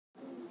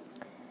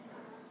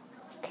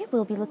Okay,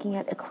 we'll be looking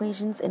at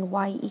equations in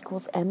y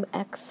equals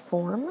mx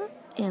form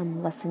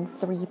in lesson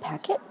 3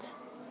 packet.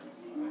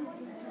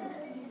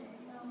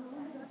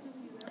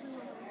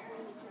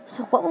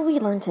 So what will we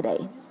learn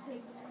today?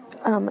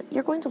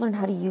 You're going to learn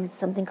how to use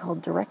something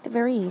called direct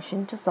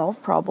variation to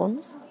solve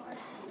problems,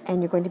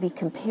 and you're going to be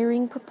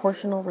comparing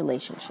proportional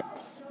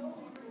relationships.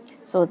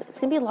 So it's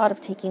going to be a lot of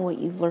taking what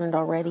you've learned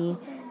already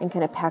and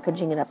kind of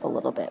packaging it up a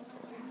little bit.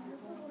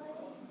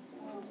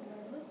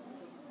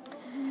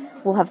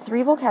 We'll have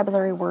 3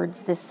 vocabulary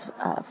words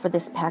for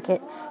this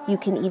packet. You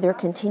can either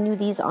continue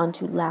these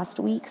onto last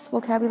week's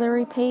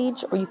vocabulary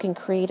page, or you can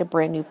create a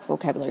brand new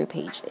vocabulary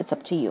page. It's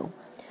up to you.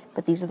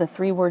 But these are the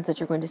 3 words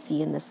that you're going to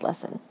see in this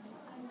lesson.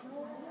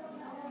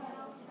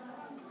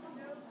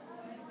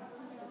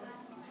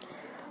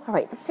 All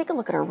right, let's take a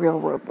look at our real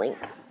world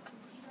link.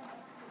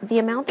 The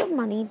amount of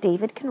money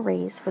David can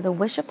raise for the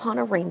Wish Upon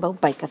a Rainbow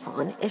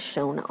Bike-a-thon is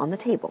shown on the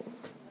table.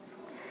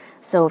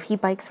 So if he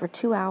bikes for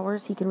 2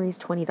 hours, he can raise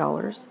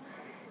 $20.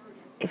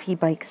 If he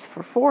bikes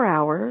for 4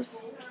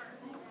 hours,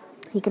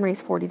 he can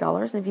raise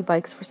 $40. And if he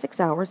bikes for 6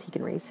 hours, he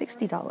can raise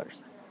 $60.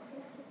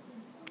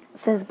 It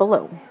says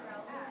below,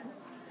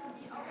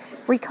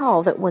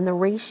 recall that when the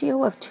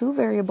ratio of 2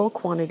 variable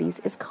quantities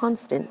is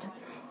constant,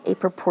 a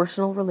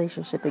proportional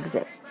relationship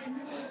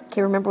exists.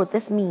 Okay, remember what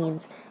this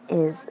means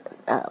is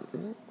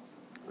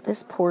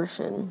this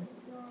portion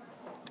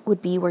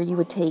would be where you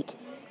would take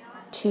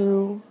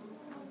 2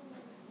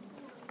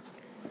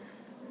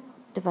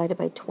 divided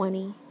by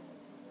 20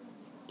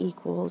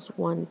 equals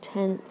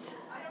 1/10.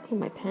 Oh,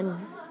 my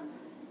pen.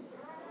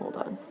 Hold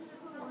on.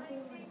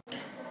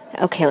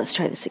 Okay, let's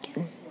try this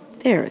again.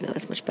 There we go.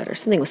 That's much better.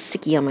 Something was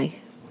sticky on my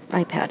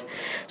iPad.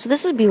 So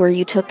this would be where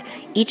you took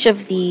each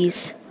of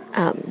these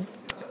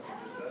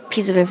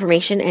pieces of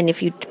information, and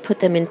if you put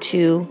them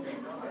into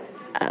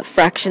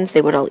fractions,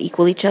 they would all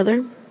equal each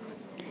other.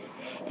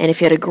 And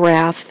if you had a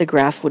graph, the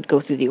graph would go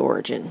through the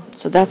origin.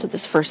 So that's what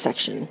this first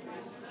section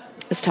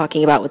is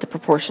talking about with the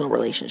proportional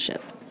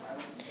relationship.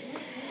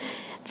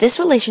 This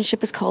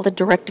relationship is called a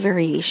direct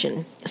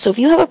variation. So if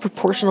you have a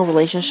proportional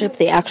relationship,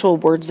 the actual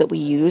words that we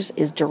use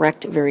is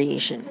direct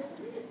variation.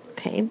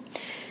 Okay?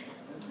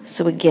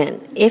 So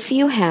again, if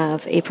you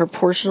have a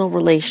proportional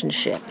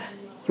relationship,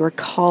 you are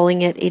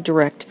calling it a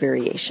direct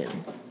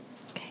variation.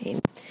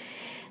 Okay?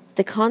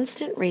 The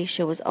constant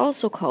ratio is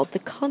also called the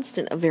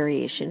constant of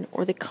variation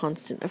or the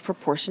constant of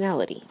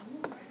proportionality.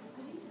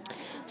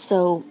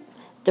 So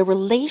the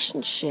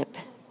relationship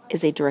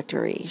is a direct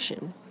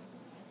variation.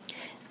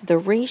 The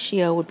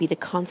ratio would be the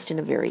constant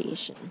of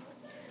variation.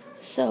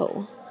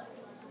 So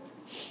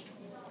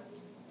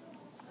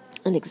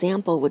an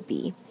example would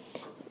be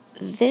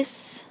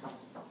this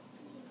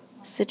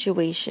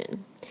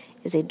situation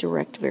is a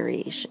direct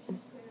variation.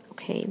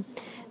 Okay,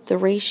 the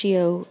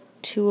ratio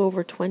 2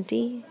 over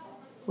 20,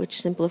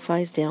 which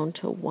simplifies down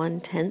to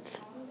 1/10.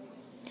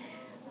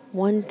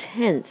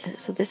 1/10.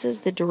 So this is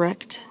the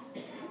direct.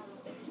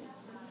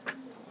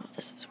 Oh,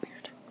 this is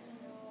weird.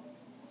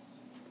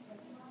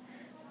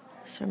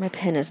 Sorry, my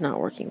pen is not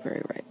working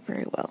very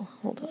well.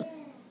 Hold on.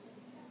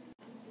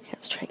 Okay,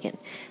 let's try again.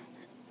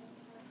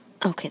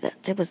 Okay,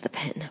 it was the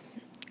pen.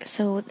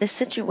 So the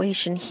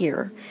situation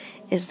here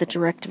is the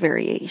direct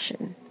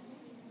variation.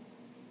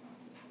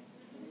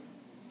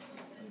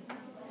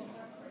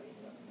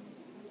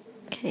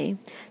 Okay,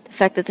 the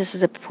fact that this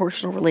is a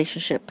proportional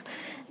relationship,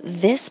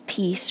 this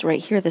piece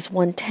right here, this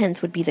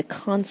 1/10, would be the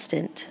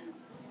constant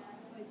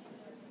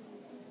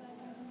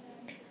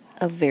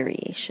of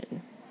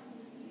variation.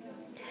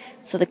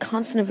 So the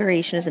constant of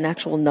variation is an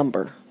actual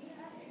number.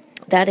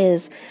 That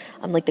is,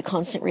 like the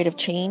constant rate of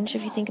change,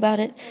 if you think about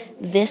it.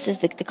 This is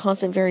the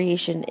constant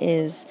variation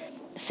is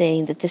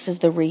saying that this is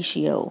the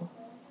ratio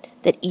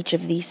that each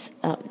of these,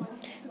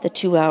 the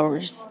 2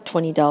 hours,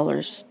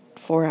 $20,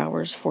 4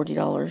 hours,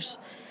 $40,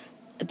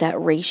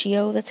 that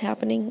ratio that's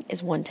happening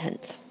is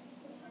 1/10.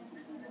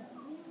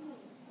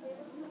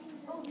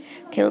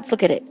 Okay, let's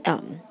look at it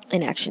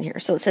in action here.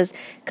 So it says,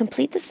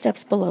 complete the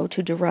steps below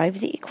to derive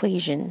the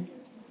equation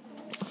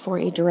for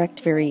a direct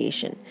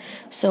variation.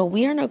 So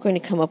we are not going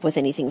to come up with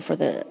anything for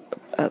the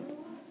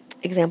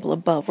example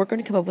above. We're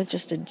going to come up with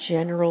just a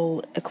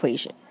general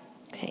equation,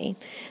 okay,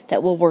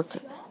 that will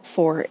work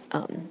for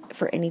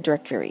any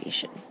direct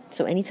variation.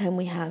 So anytime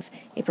we have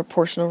a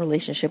proportional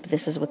relationship,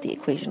 this is what the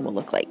equation will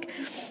look like.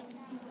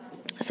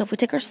 So if we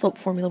take our slope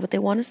formula, what they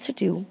want us to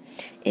do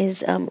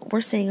is we're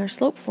saying our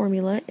slope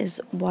formula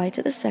is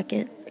y2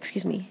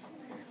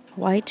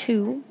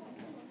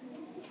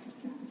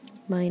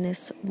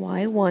 minus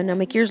y1. Now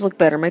make yours look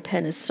better. My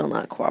pen is still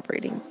not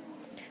cooperating.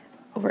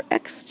 Over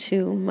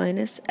x2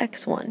 minus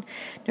x1.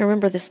 Now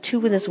remember, this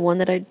 2 and this 1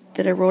 that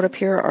I wrote up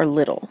here are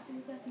little.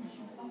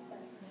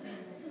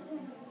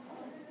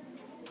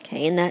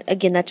 Okay, and that,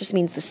 again, that just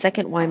means the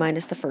second y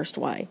minus the first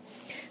y.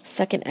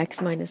 Second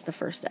x minus the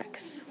first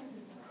x.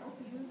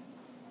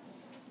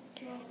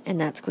 And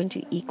that's going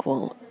to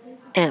equal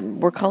m.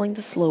 We're calling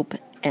the slope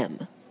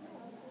m.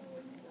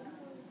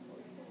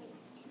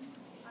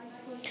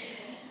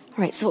 All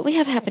right, so what we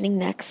have happening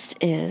next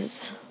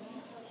is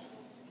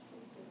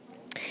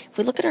If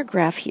we look at our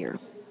graph here,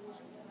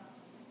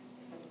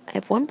 I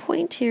have 1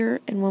 point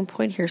here and 1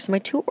 point here. So my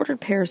two ordered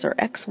pairs are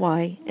x,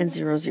 y, and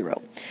 0,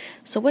 0.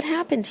 So what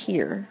happened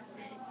here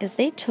is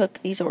they took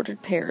these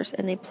ordered pairs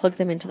and they plugged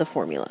them into the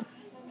formula.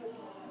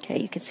 Okay,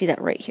 you can see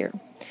that right here.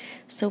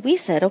 So we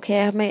said,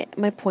 okay, I have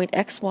my point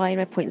x, y, and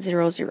my point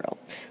 0, 0.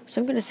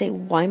 So I'm going to say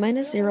y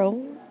minus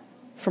 0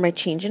 for my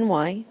change in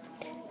y,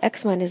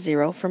 x minus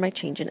 0 for my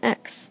change in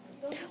x.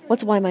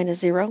 What's y minus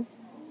 0?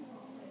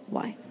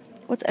 Y.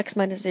 What's x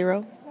minus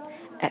 0?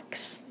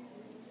 X.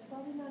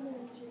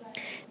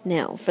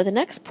 Now, for the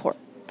next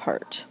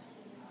part,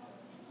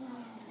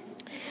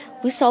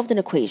 we solved an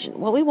equation.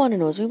 What we want to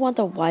know is we want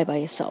the y by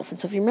itself. And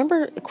so if you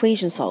remember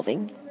equation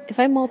solving, if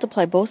I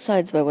multiply both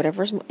sides by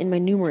whatever's in my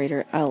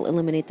numerator, I'll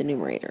eliminate the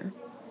numerator.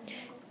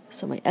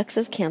 So my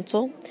x's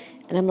cancel,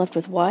 and I'm left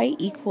with y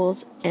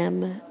equals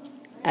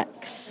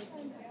mx.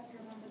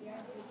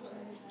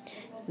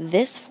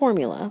 This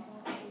formula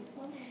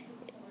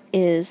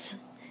is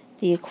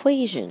the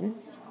equation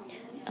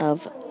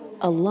of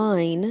a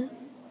line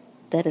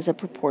that is a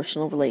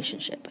proportional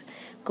relationship.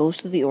 Goes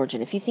through the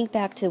origin. If you think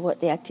back to what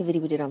the activity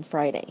we did on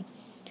Friday,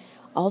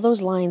 all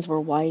those lines were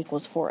y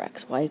equals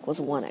 4x, y equals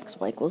 1x,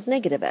 y equals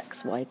negative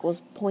x, y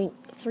equals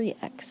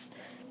 0.3x.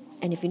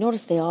 And if you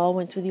notice, they all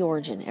went through the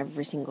origin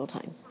every single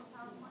time.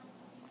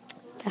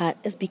 That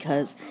is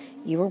because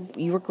you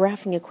were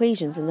graphing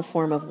equations in the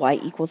form of y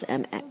equals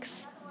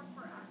mx.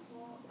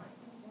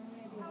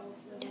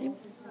 Okay.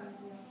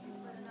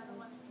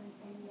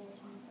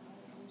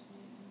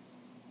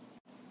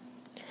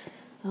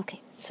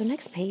 Okay, so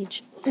next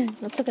page,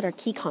 let's look at our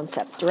key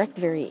concept, direct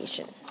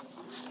variation.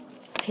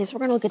 Okay, so we're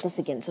going to look at this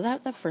again. So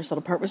that first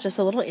little part was just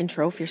a little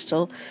intro.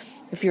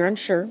 If you're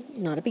unsure,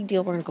 not a big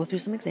deal. We're going to go through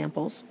some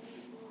examples.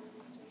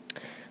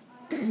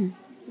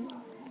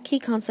 Key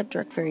concept,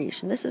 direct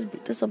variation. This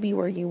will be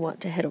where you want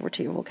to head over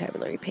to your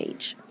vocabulary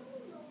page.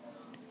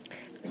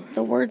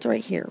 The words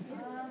right here.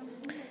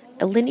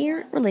 A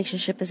linear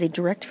relationship is a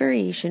direct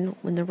variation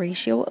when the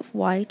ratio of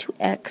y to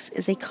x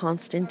is a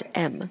constant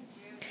m.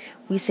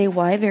 We say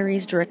y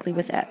varies directly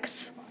with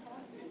x.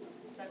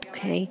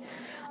 Okay.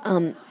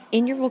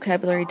 In your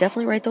vocabulary,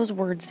 definitely write those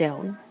words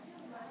down.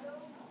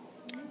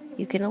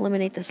 You can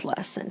eliminate this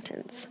last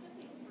sentence.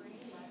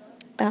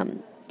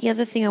 The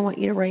other thing I want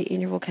you to write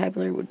in your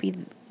vocabulary would be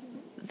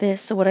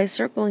this. So what I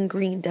circle in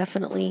green,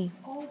 definitely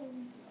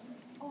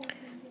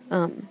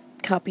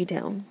copy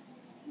down.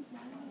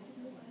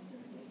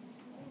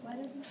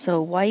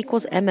 So y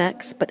equals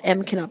mx, but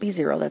m cannot be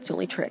 0. That's the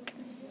only trick.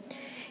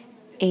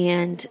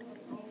 And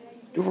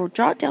we'll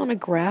jot down a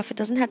graph. It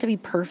doesn't have to be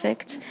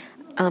perfect.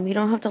 You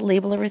don't have to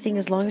label everything.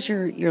 As long as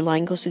your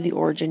line goes through the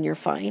origin, you're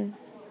fine.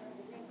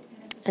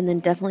 And then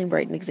definitely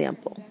write an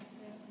example.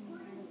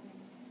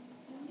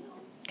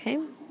 Okay?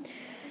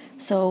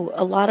 So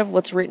a lot of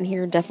what's written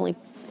here, definitely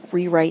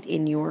rewrite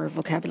in your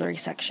vocabulary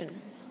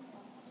section.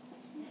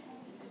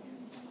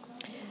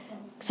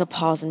 So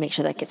pause and make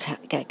sure that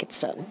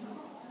gets done.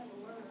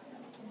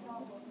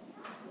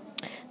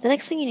 The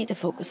next thing you need to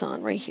focus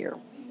on right here,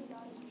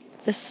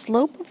 the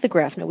slope of the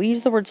graph. Now, we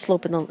use the word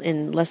slope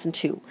in lesson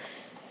 2.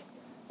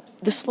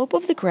 The slope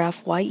of the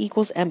graph y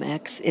equals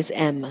mx is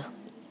m.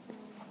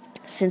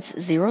 Since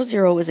 0,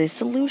 0 is a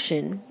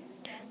solution,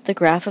 the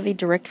graph of a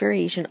direct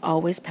variation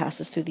always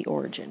passes through the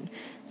origin.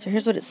 So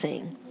here's what it's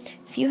saying.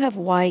 If you have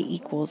y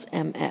equals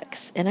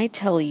mx, and I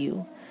tell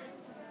you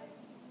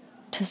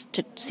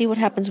to see what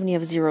happens when you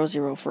have 0,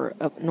 0 for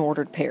an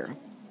ordered pair.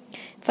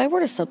 If I were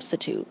to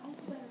substitute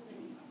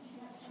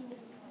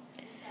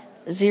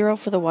 0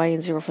 for the y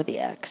and 0 for the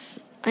x,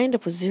 I end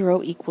up with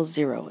 0 equals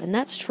 0, and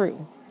that's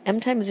true. M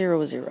times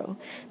 0 is 0.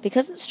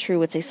 Because it's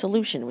true, it's a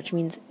solution, which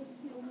means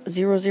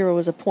 0, 0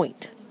 is a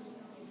point.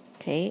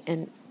 Okay,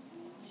 and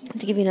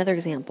to give you another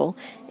example,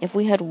 if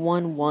we had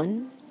 1,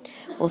 1,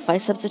 well, if I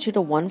substitute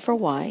a 1 for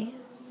y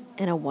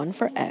and a 1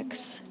 for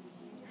x,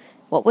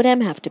 what would m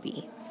have to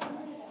be?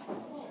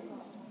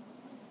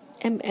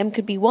 M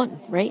could be 1,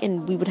 right?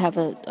 And we would have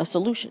a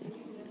solution.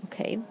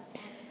 Okay.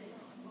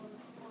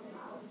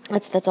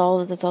 That's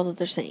all that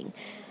they're saying.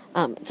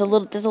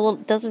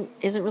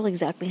 Isn't really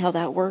exactly how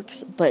that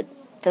works, but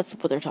that's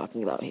what they're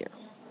talking about here.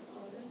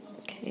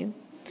 Okay.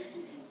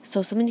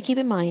 So something to keep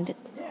in mind,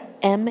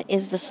 m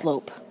is the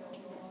slope.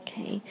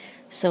 Okay.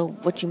 So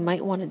what you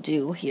might want to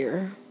do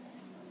here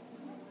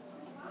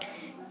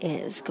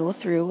is go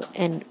through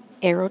and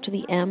arrow to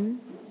the m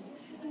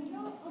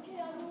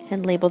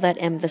and label that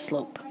m the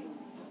slope.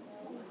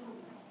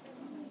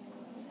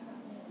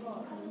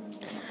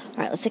 All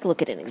right, let's take a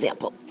look at an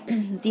example.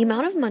 The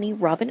amount of money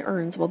Robin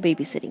earns while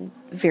babysitting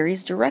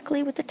varies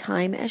directly with the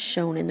time as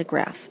shown in the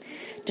graph.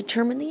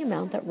 Determine the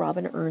amount that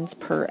Robin earns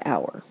per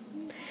hour.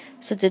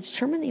 So to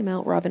determine the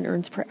amount Robin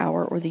earns per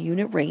hour or the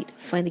unit rate,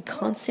 find the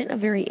constant of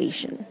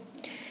variation.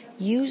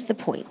 Use the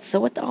points.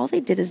 So all they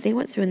did is they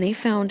went through and they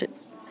found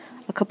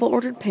a couple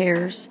ordered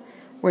pairs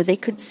where they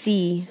could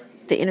see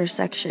the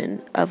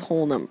intersection of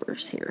whole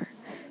numbers here.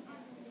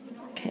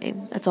 Okay,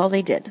 that's all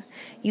they did.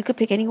 You could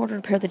pick any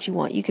ordered pair that you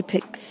want. You could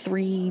pick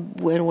 3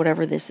 and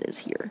whatever this is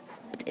here.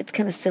 It's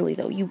kind of silly,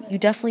 though. You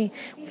definitely,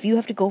 if you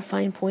have to go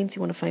find points,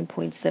 you want to find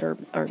points that are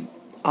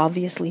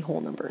obviously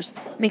whole numbers.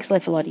 It makes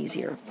life a lot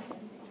easier.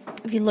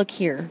 If you look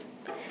here,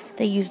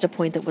 they used a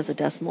point that was a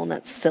decimal, and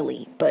that's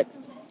silly, but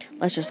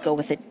let's just go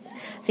with it.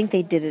 I think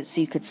they did it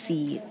so you could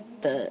see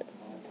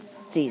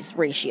these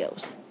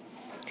ratios.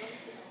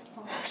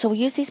 So we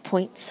use these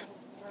points,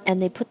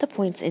 and they put the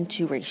points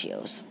into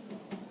ratios.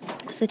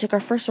 So they took our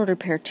first ordered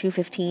pair,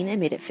 215, and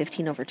made it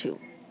 15 over 2.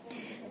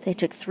 They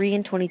took 3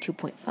 and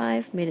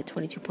 22.5, made it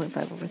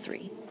 22.5 over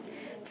 3.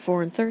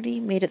 4 and 30,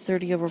 made it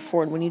 30 over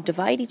 4. And when you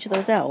divide each of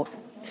those out,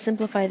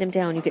 simplify them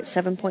down, you get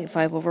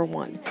 7.5 over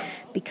 1.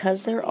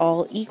 Because they're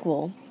all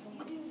equal,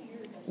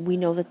 we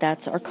know that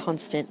that's our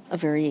constant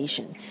of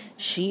variation.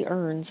 She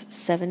earns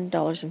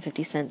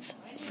 $7.50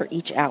 for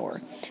each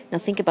hour. Now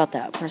think about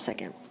that for a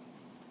second.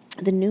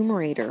 The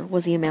numerator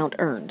was the amount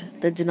earned.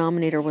 The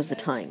denominator was the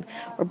time.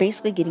 We're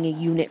basically getting a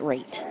unit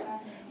rate.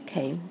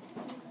 Okay?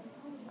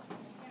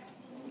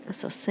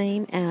 So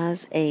same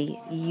as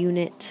a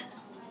unit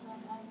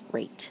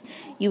rate.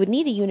 You would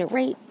need a unit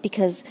rate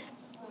because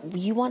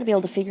you want to be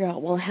able to figure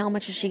out, well, how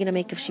much is she going to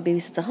make if she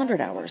babysits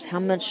 100 hours? How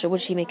much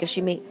would she make if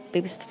she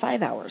babysits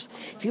 5 hours?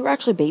 If you were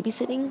actually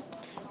babysitting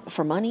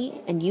for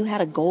money and you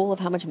had a goal of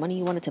how much money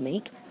you wanted to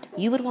make,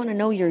 you would want to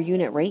know your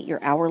unit rate,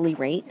 your hourly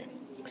rate,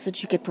 so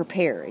that you could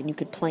prepare and you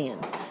could plan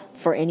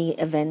for any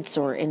events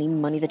or any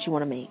money that you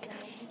want to make.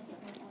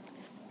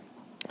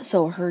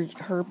 So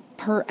her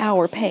per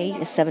hour pay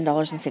is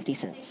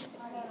 $7.50.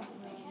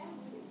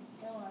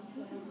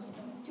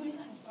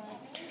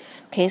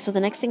 Okay, so the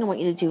next thing I want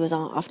you to do is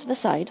off to the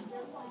side,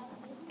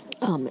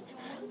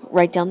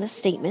 write down this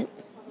statement.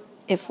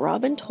 If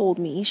Robin told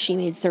me she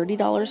made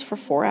 $30 for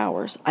 4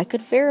 hours, I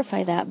could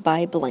verify that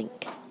by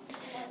blank.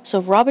 So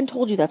if Robin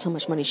told you that's how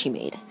much money she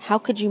made, how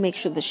could you make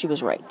sure that she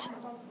was right?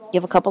 You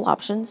have a couple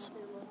options.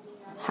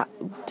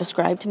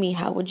 Describe to me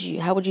how would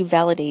you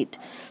validate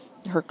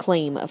her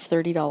claim of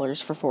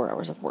 $30 for 4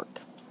 hours of work.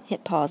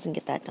 Hit pause and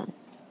get that done.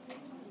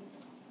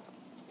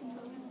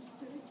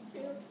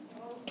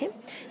 Okay,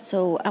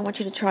 so I want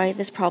you to try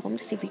this problem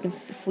to see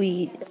if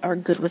we are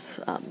good with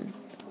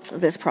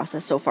this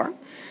process so far. It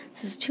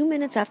says 2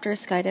 minutes after a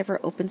skydiver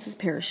opens his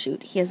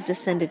parachute, he has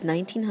descended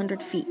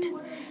 1,900 feet.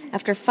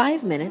 After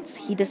 5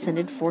 minutes, he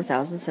descended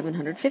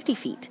 4,750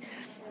 feet.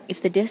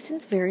 If the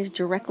distance varies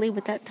directly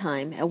with that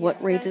time, at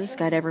what rate is a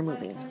skydiver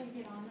moving?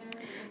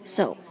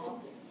 So,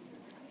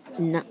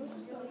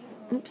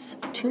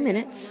 2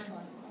 minutes.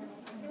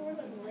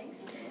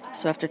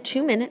 So after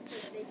 2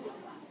 minutes,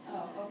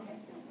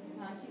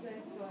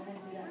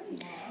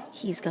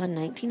 he's gone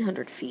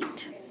 1,900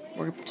 feet.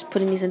 We're just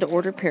putting these into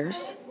ordered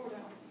pairs.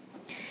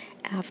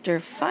 After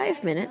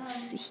 5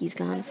 minutes, he's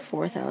gone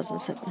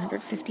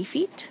 4,750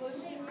 feet.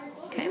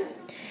 Okay?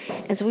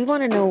 And so we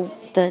want to know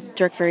the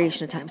direct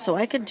variation of time. So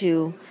I could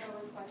do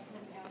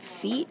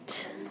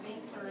feet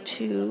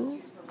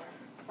to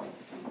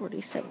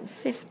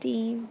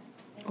 4,750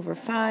 over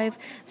 5.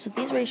 So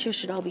these ratios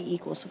should all be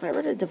equal. So if I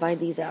were to divide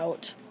these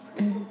out,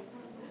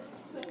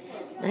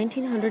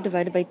 1,900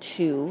 divided by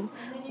 2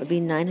 would be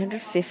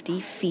 950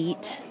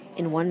 feet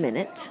in 1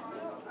 minute.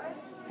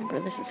 Remember,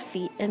 this is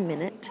feet and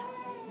minute.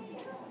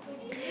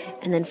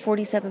 And then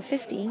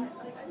 4,750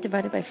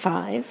 divided by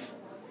 5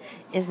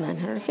 is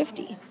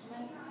 950.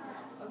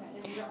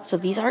 So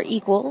these are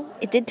equal.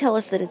 It did tell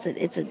us that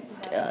it's a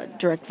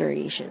direct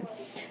variation,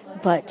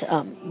 but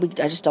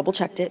I just double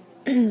checked it.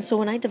 So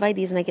when I divide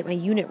these and I get my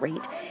unit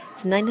rate,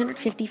 it's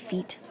 950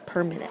 feet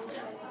per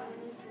minute.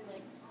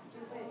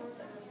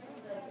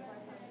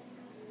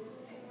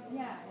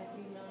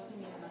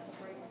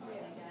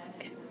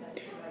 Okay.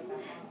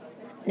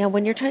 Now,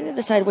 when you're trying to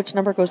decide which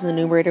number goes in the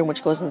numerator and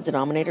which goes in the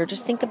denominator,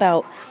 just think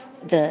about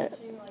the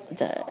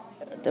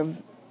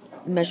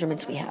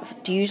measurements we have.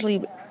 Do you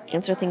usually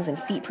answer things in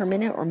feet per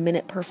minute or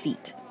minute per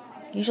feet?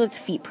 Usually it's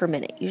feet per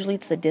minute. Usually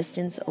it's the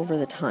distance over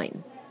the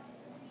time.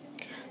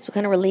 So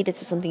kind of relate it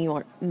to something you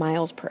want,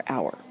 miles per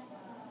hour.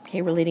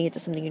 Okay, relating it to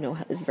something you know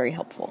is very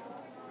helpful.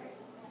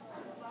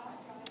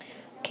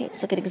 Okay,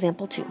 let's look at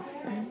example 2.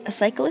 A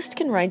cyclist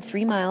can ride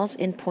 3 miles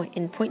in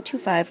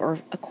 0.25 or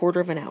a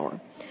quarter of an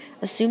hour.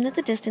 Assume that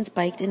the distance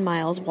biked in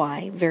miles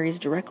y varies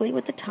directly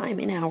with the time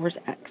in hours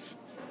x.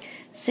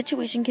 The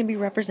situation can be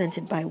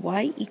represented by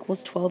y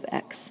equals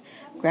 12x.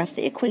 Graph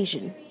the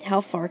equation. How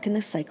far can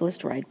the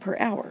cyclist ride per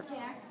hour?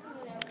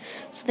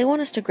 So they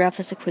want us to graph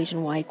this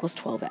equation y equals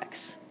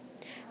 12x.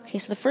 Okay,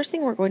 so the first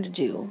thing we're going to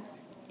do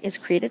is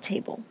create a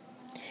table.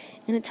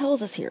 And it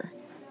tells us here,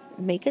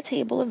 make a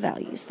table of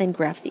values, then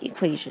graph the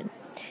equation.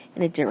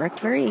 In a direct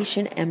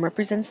variation, m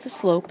represents the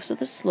slope, so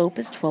the slope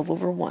is 12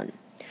 over 1.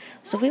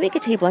 So if we make a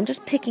table, I'm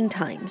just picking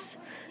times.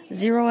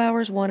 0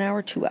 hours, 1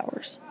 hour, 2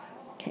 hours.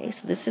 Okay,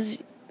 so this is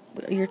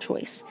your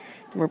choice.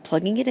 Then we're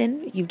plugging it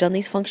in. You've done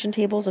these function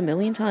tables a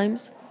million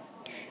times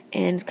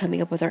and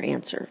coming up with our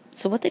answer.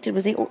 So what they did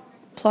was they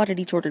plotted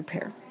each ordered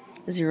pair.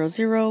 0,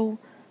 0,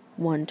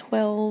 1,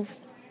 12,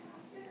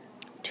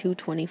 2,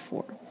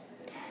 24.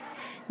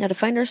 Now to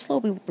find our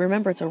slope,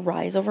 remember it's a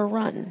rise over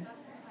run.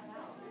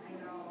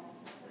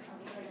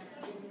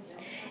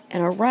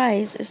 and our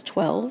rise is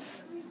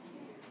 12,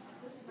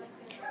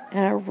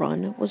 and our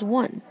run was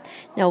 1.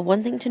 Now,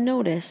 one thing to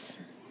notice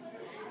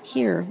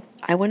here,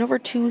 I went over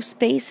 2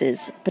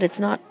 spaces, but it's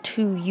not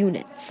 2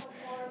 units.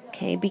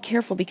 Okay, be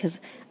careful because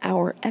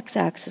our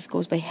x-axis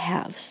goes by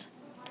halves.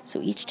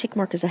 So each tick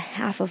mark is a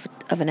half of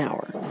an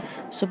hour.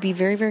 So be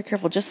very, very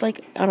careful. Just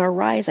like on our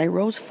rise, I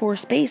rose 4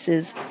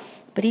 spaces,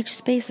 but each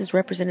space is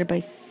represented by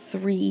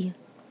 3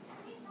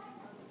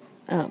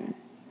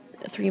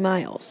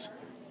 miles.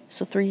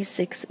 So 3,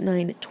 6,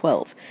 9,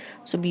 12.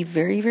 So be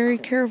very, very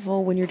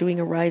careful when you're doing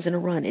a rise and a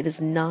run. It is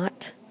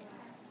not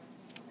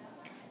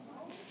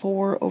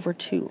 4 over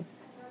 2.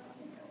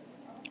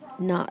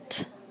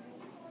 Not.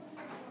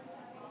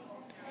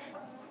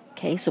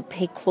 Okay, so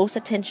pay close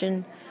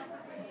attention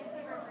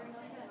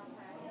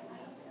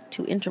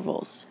to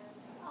intervals.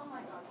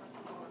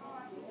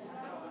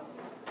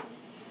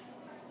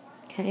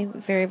 Okay,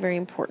 very, very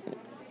important.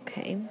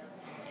 Okay.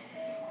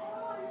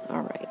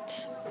 All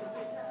right.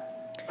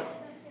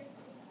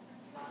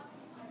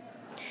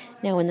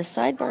 Now, in the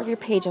sidebar of your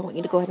page, I want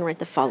you to go ahead and write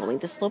the following.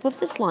 The slope of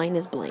this line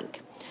is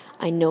blank.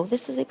 I know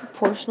this is a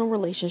proportional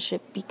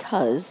relationship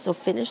because, so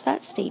finish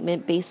that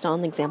statement based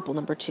on example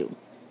number 2.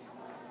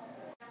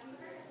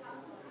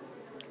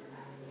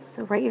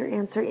 So write your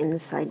answer in the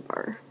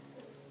sidebar.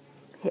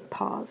 Hit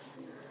pause.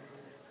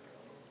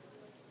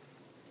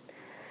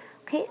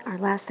 Okay, our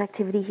last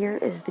activity here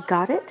is the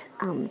got it.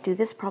 Do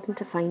this problem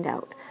to find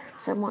out.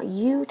 So I want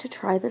you to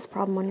try this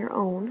problem on your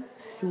own.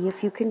 See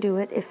if you can do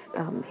it.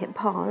 Hit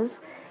pause,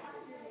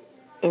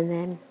 and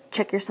then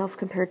check yourself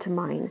compared to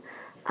mine.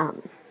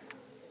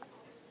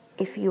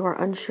 If you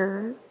are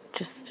unsure,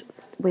 just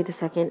wait a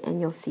second and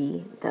you'll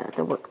see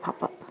the work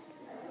pop up.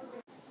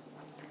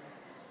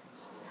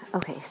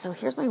 Okay, so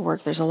here's my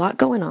work. There's a lot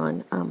going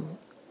on. I'm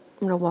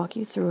going to walk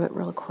you through it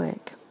real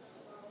quick.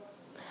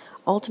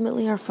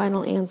 Ultimately, our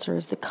final answer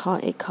is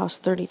it costs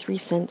 33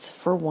 cents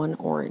for 1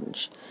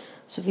 orange.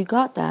 So if you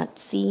got that,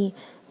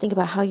 think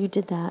about how you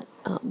did that,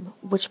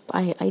 which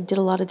I did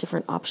a lot of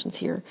different options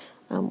here.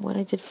 What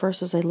I did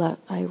first was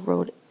I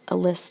wrote a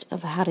list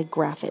of how to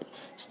graph it.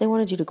 So they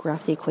wanted you to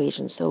graph the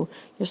equation. So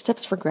your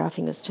steps for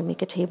graphing is to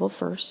make a table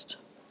first.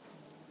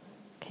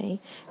 Okay,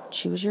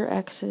 choose your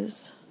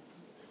x's,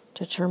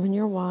 determine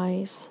your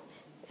y's,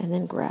 and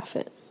then graph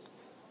it.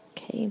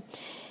 Okay.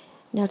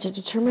 Now, to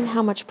determine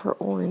how much per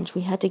orange,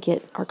 we had to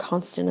get our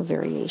constant of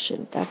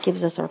variation. That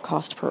gives us our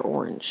cost per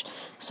orange.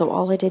 So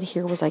all I did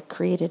here was I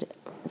created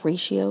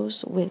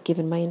ratios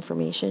given my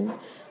information.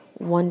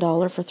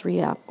 $1 for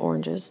 3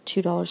 oranges,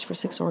 $2 for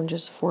 6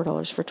 oranges,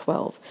 $4 for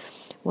 12.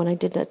 When I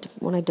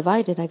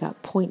divided, I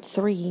got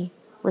 0.3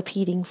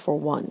 repeating for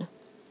 1.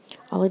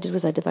 All I did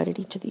was I divided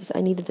each of these.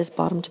 I needed this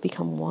bottom to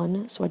become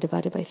 1, so I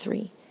divided by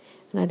 3.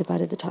 And I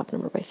divided the top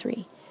number by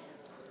 3.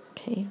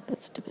 Okay,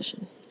 that's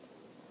division.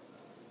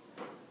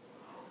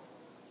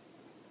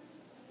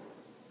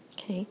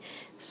 Okay,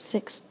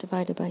 6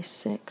 divided by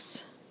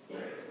 6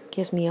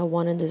 gives me a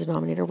 1 in the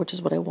denominator, which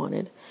is what I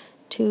wanted.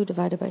 2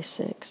 divided by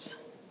 6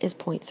 is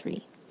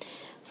 0.3.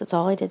 So that's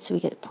all I did, so we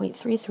get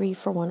 0.33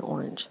 for 1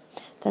 orange.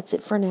 That's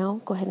it for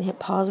now. Go ahead and hit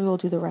pause. We will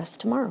do the rest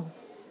tomorrow.